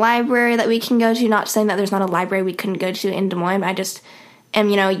a library that we can go to, not saying that there's not a library we couldn't go to in Des Moines, but I just am,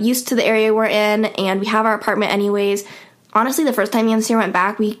 used to the area we're in, and we have our apartment anyways. Honestly, the first time me and Sierra went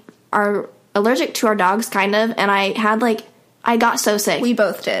back, we are allergic to our dogs, kind of, and I got so sick. We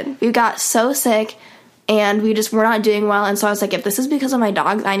both did. We got so sick, and we just were not doing well, and so I was like, if this is because of my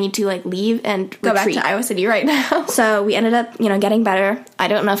dogs, I need to, like, leave and go retreat. Back to Iowa City right now. So we ended up, getting better. I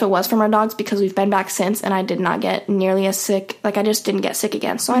don't know if it was from our dogs because we've been back since, and I did not get nearly as sick. Like, I just didn't get sick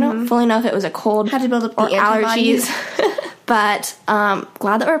again, so I don't fully know if it was a cold Had to build up or the allergies. But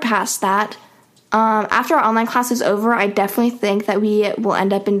glad that we're past that. After our online class is over, I definitely think that we will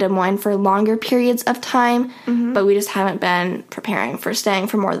end up in Des Moines for longer periods of time, but we just haven't been preparing for staying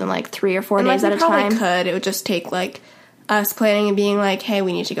for more than, like, 3 or 4 days at a time. We probably could. It would just take, like, us planning and being like, hey,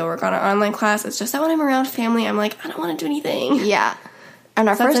 we need to go work on our online class. It's just that when I'm around family, I'm like, I don't want to do anything. Yeah. And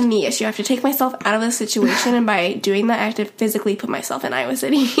that's a me issue. I have to take myself out of the situation, and by doing that, I have to physically put myself in Iowa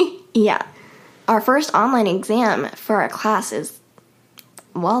City. Yeah. Our first online exam for our class is,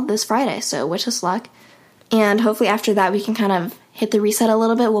 well, this Friday, so wish us luck. And hopefully after that we can kind of hit the reset a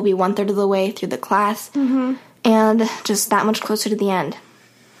little bit. We'll be 1/3 of the way through the class, and just that much closer to the end.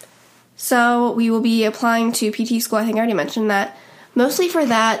 So we will be applying to PT school. I think I already mentioned that. Mostly for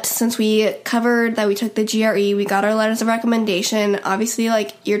that, since we covered that we took the GRE, we got our letters of recommendation. Obviously,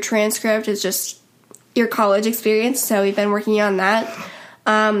 like, your transcript is just your college experience, so we've been working on that.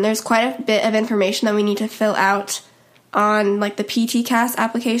 There's quite a bit of information that we need to fill out on, like, the PTCast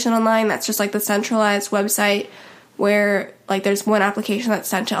application online. That's just, like, the centralized website where, like, there's one application that's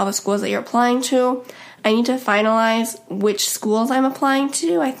sent to all the schools that you're applying to. I need to finalize which schools I'm applying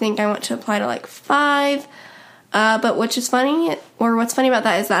to. I think I want to apply to, like, 5. But what's funny about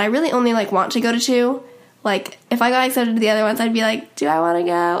that is that I really only, like, want to go to 2. Like, if I got accepted to the other ones, I'd be like, do I want to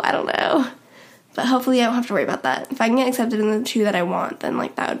go? I don't know. But hopefully I don't have to worry about that. If I can get accepted in the 2 that I want, then,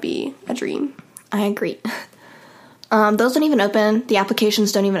 like, that would be a dream. I agree. Those don't even open. The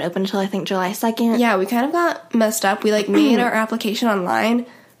applications don't even open until, I think, July 2nd. Yeah, we kind of got messed up. We, like, made our application online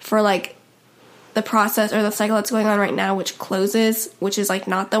for, like, the process or the cycle that's going on right now, which closes, which is, like,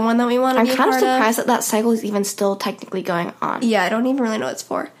 not the one that we want to be a part of. I'm kind of surprised that cycle is even still technically going on. Yeah, I don't even really know what it's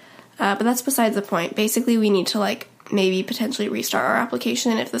for. But that's besides the point. Basically, we need to, like, maybe potentially restart our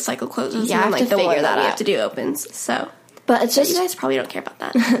application if the cycle closes. Yeah, and then, like, the one that we out. have to do opens. So, but it's just, you guys probably don't care about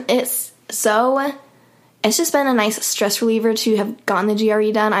that. It's just been a nice stress reliever to have gotten the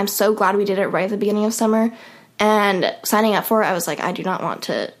GRE done. I'm so glad we did it right at the beginning of summer. And signing up for it, I was like, I do not want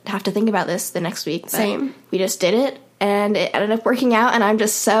to have to think about this the next week. But Same. We just did it, and it ended up working out, and I'm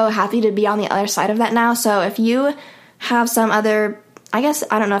just so happy to be on the other side of that now. So if you have some other, I guess,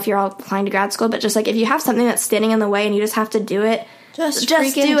 I don't know if you're all applying to grad school, but just, like, if you have something that's standing in the way and you just have to do it, Just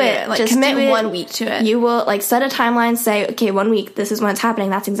do it. Like, just commit do it. 1 week to it. You will, like, set a timeline, say, okay, 1 week, this is when it's happening.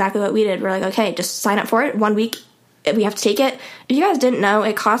 That's exactly what we did. We're like, okay, just sign up for it. 1 week, we have to take it. If you guys didn't know,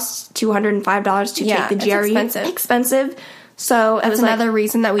 it costs $205 to take the GRE. It's expensive. So that's another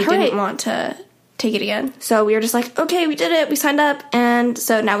reason that we didn't want to take it again. So we were just like, okay, we did it. We signed up, and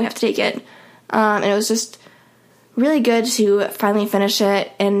so now we have to take it. And it was just really good to finally finish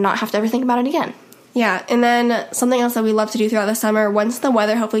it and not have to ever think about it again. Yeah, and then something else that we love to do throughout the summer, once the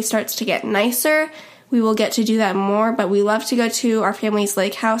weather hopefully starts to get nicer, we will get to do that more, but we love to go to our family's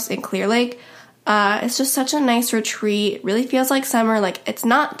lake house in Clear Lake. It's just such a nice retreat. It really feels like summer. Like, it's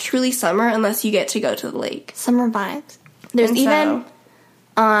not truly summer unless you get to go to the lake. Summer vibes. There's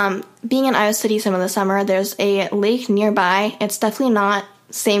being in Iowa City some of the summer, there's a lake nearby. It's definitely not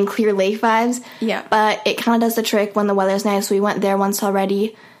same Clear Lake vibes. Yeah. But it kind of does the trick when the weather's nice. We went there once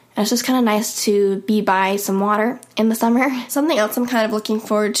already, And it's just kind of nice to be by some water in the summer. Something else I'm kind of looking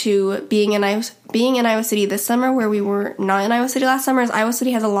forward to being in Iowa City this summer, where we were not in Iowa City last summer, is Iowa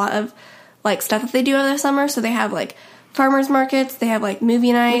City has a lot of, like, stuff that they do over the summer. So they have, like, farmers markets, they have, like,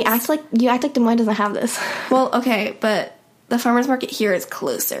 movie nights. You act like Des Moines doesn't have this. Well, okay, but the farmers market here is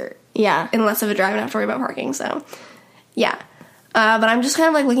closer. Yeah. And less of a drive and I have to worry about parking, so, yeah. But I'm just kind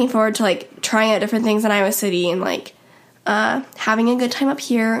of, like, looking forward to, like, trying out different things in Iowa City and, like, having a good time up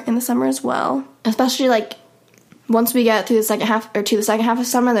here in the summer as well. Especially, like, once we get through the second half of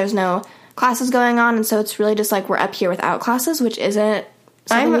summer, there's no classes going on, and so it's really just, like, we're up here without classes, which isn't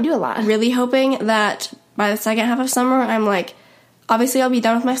something we do a lot. I'm really hoping that by the second half of summer, I'm, like, obviously I'll be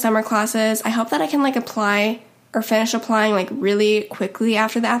done with my summer classes. I hope that I can, like, apply or finish applying, like, really quickly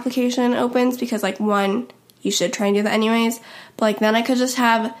after the application opens, because, like, one, you should try and do that anyways, but, like, then I could just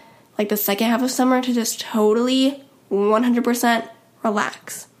have, like, the second half of summer to just totally 100%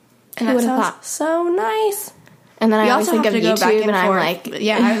 relax. And that sounds so nice. And then I always think of YouTube, and I'm like,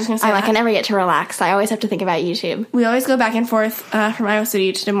 yeah, I was just going to say I can never get to relax. I always have to think about YouTube. We always go back and forth from Iowa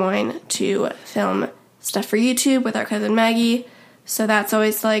City to Des Moines to film stuff for YouTube with our cousin Maggie. So that's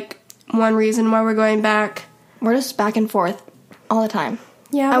always, like, one reason why we're going back. We're just back and forth all the time.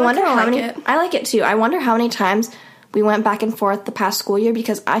 Yeah, I wonder how many. I like it too. I wonder how many times we went back and forth the past school year,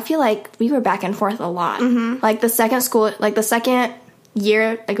 because I feel like we were back and forth a lot. Mm-hmm. Like the second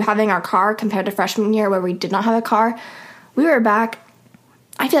year, like having our car compared to freshman year where we did not have a car, we were back,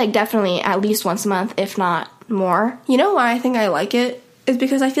 I feel like definitely at least once a month, if not more. You know why I think I like it? Is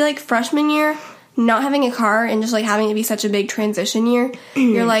because I feel like freshman year, not having a car and just, like, having it be such a big transition year,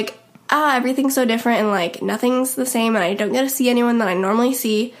 you're like, everything's so different and, like, nothing's the same and I don't get to see anyone that I normally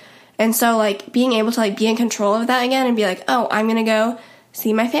see. And so, like, being able to, like, be in control of that again and be like, oh, I'm gonna go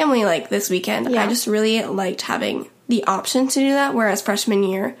see my family, like, this weekend. Yeah. I just really liked having the option to do that, whereas freshman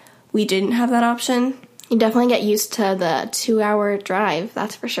year, we didn't have that option. You definitely get used to the 2-hour drive,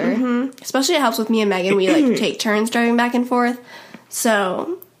 that's for sure. Mm-hmm. Especially it helps with me and Megan. We, like, take turns driving back and forth.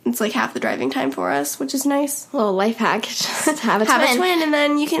 So it's, like, half the driving time for us, which is nice. A little life hack. Just have a twin, and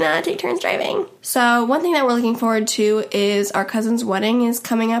then you can take turns driving. So one thing that we're looking forward to is our cousin's wedding is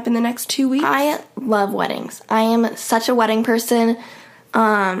coming up in the next 2 weeks. I love weddings. I am such a wedding person.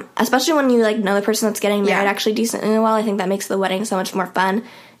 Especially when you, like, know the person that's getting married actually decently well. I think that makes the wedding so much more fun.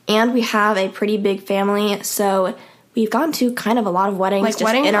 And we have a pretty big family, so we've gone to kind of a lot of weddings, like, just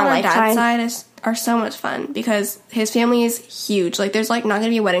weddings in our on lifetime. Our dad's side are so much fun because his family is huge. Like, there's, like, not going to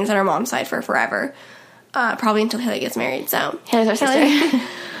be weddings on our mom's side for forever. Probably until Haley gets married, so. Haley's our sister.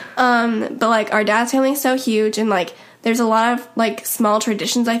 But, like, our dad's family is so huge, and, like, there's a lot of, like, small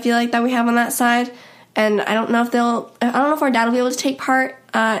traditions, I feel like, that we have on that side. And I don't know if our dad will be able to take part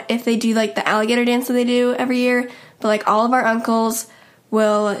if they do, like, the alligator dance that they do every year. But, like, all of our uncles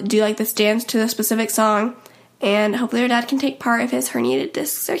will do, like, this dance to a specific song. And hopefully our dad can take part if his herniated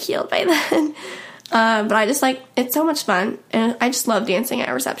discs are healed by then. But I just, like, it's so much fun. And I just love dancing at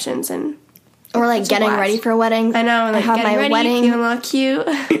receptions. Or, like, getting ready for weddings. I know. And, like, I have my wedding. Feeling a little cute.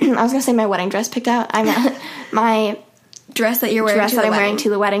 I was going to say my wedding dress picked out. I'm my dress that you're wearing dress that I'm wearing to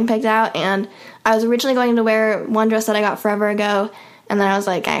the wedding picked out. And I was originally going to wear one dress that I got forever ago. And then I was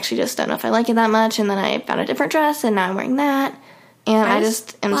like, I actually just don't know if I like it that much. And then I found a different dress, and now I'm wearing that. And I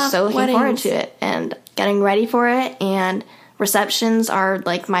just am so looking forward to it and getting ready for it. And receptions are,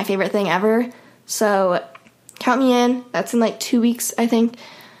 like, my favorite thing ever. So count me in. That's in, like, 2 weeks, I think.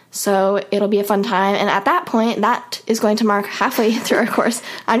 So it'll be a fun time. And at that point, that is going to mark halfway through our course.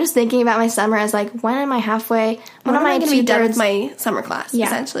 I'm just thinking about my summer as, like, when am I halfway? When am I going to be done with my summer class,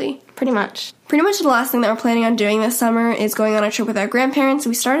 essentially? Pretty much. Pretty much the last thing that we're planning on doing this summer is going on a trip with our grandparents.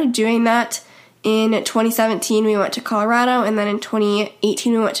 We started doing that in 2017. We went to Colorado, and then in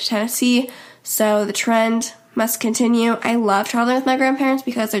 2018 we went to Tennessee. So the trend must continue. I love traveling with my grandparents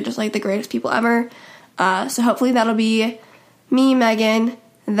because they're just, like, the greatest people ever. So hopefully that'll be me, Megan,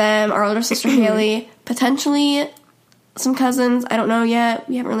 them, our older sister Haley, potentially some cousins. I don't know yet.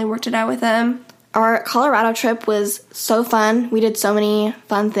 We haven't really worked it out with them. Our Colorado trip was so fun. We did so many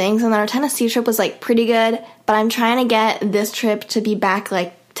fun things. And then our Tennessee trip was, like, pretty good. But I'm trying to get this trip to be back,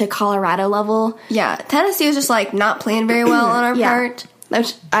 like, to Colorado level. Yeah, Tennessee was just, like, not planned very well on our part.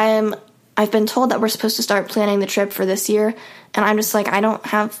 Which I've been told that we're supposed to start planning the trip for this year. And I'm just like,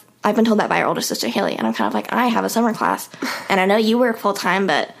 I've been told that by our older sister Haley. And I'm kind of like, I have a summer class. And I know you work full time,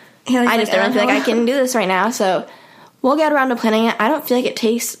 but I just don't feel like I can do this right now. So we'll get around to planning it. I don't feel like it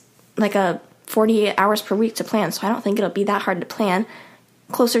takes, like, 48 hours per week to plan, so I don't think it'll be that hard to plan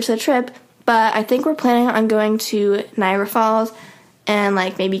closer to the trip. But I think we're planning on going to Niagara Falls and,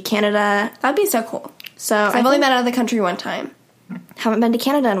 like, maybe Canada. That'd be so cool. So I've only been out of the country one time. haven't been to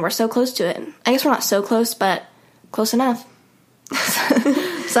Canada and we're so close to it. I guess we're not so close, but close enough.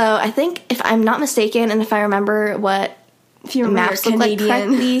 So I think, if I'm not mistaken, and if I remember what maps look like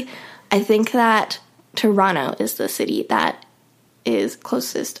correctly, I think that Toronto is the city that is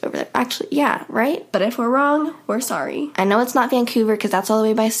closest over there. Actually, yeah, right? But if we're wrong, we're sorry. I know it's not Vancouver because that's all the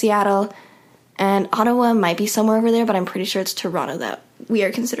way by Seattle, and Ottawa might be somewhere over there, but I'm pretty sure it's Toronto that we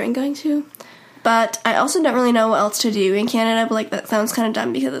are considering going to. But I also don't really know what else to do in Canada, but, like, that sounds kind of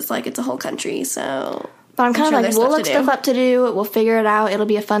dumb because it's, like, it's a whole country, so... But I'm kind of like, we'll look stuff up to do, we'll figure it out, it'll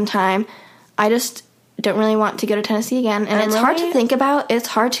be a fun time. I just don't really want to go to Tennessee again, and it's hard to think about. It's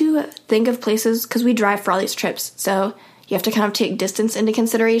hard to think of places, because we drive for all these trips, so you have to kind of take distance into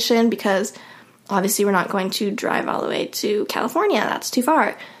consideration, because obviously we're not going to drive all the way to California, that's too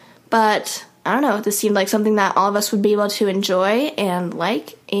far. But, I don't know, this seemed like something that all of us would be able to enjoy and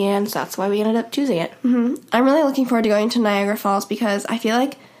like, and so that's why we ended up choosing it. Mm-hmm. I'm really looking forward to going to Niagara Falls, because I feel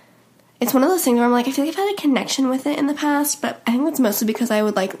like it's one of those things where I'm like, I feel like I've had a connection with it in the past, but I think that's mostly because I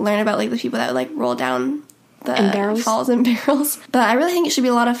would, like, learn about, like, the people that would, like, roll down the falls in barrels. But I really think it should be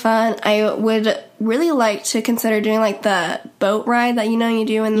a lot of fun. I would really like to consider doing, like, the boat ride that, you know, you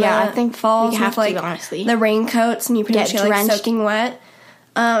do in the falls we have with, like, to, honestly. The raincoats, and you pretty much get, like, soaking wet.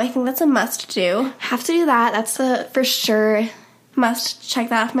 I think that's a must do. Have to do that. That's a for sure must. Check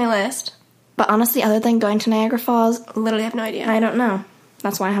that off my list. But honestly, other than going to Niagara Falls, literally have no idea. I don't know.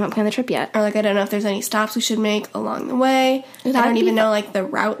 That's why I haven't planned the trip yet. Or, like, I don't know if there's any stops we should make along the way. I don't even know, like, the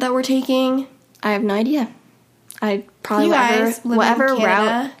route that we're taking. I have no idea. I probably whatever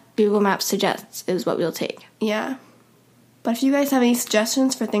route Google Maps suggests is what we'll take. Yeah. But if you guys have any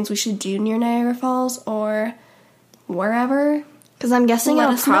suggestions for things we should do near Niagara Falls or wherever, because I'm guessing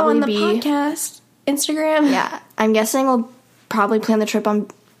it'll probably be on the podcast Instagram. Yeah, I'm guessing we'll probably plan the trip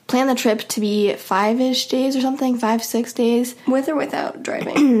to be 5-ish days or something, 5-6 days. With or without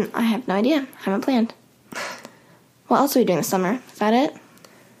driving? I have no idea. Haven't planned. What else are we doing this summer? Is that it?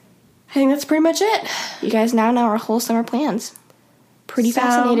 I think that's pretty much it. You guys now know our whole summer plans. Pretty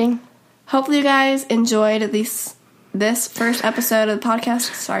fascinating. Hopefully you guys enjoyed this first episode of the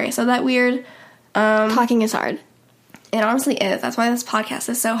podcast. Sorry, I said that weird. Talking is hard. It honestly is. That's why this podcast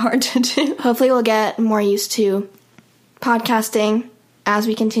is so hard to do. Hopefully we'll get more used to podcasting as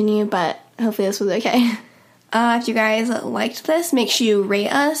we continue, but hopefully this was okay. If you guys liked this, make sure you rate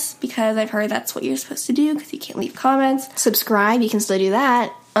us, because I've heard that's what you're supposed to do, because you can't leave comments. Subscribe, you can still do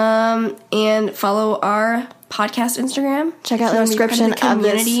that. And follow our podcast Instagram. Check out the description of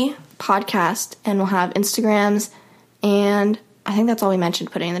this podcast, and we'll have Instagrams, and I think that's all we mentioned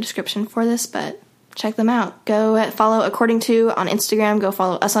putting in the description for this, but check them out. Go follow According To on Instagram. Go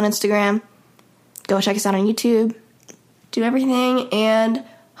follow us on Instagram. Go check us out on YouTube. Do everything, and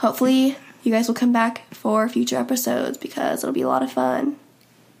hopefully you guys will come back for future episodes, because it'll be a lot of fun.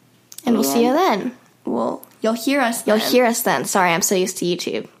 And we'll see you then. You'll hear us then. You'll hear us then. Sorry, I'm so used to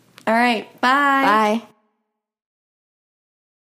YouTube. All right. Bye. Bye.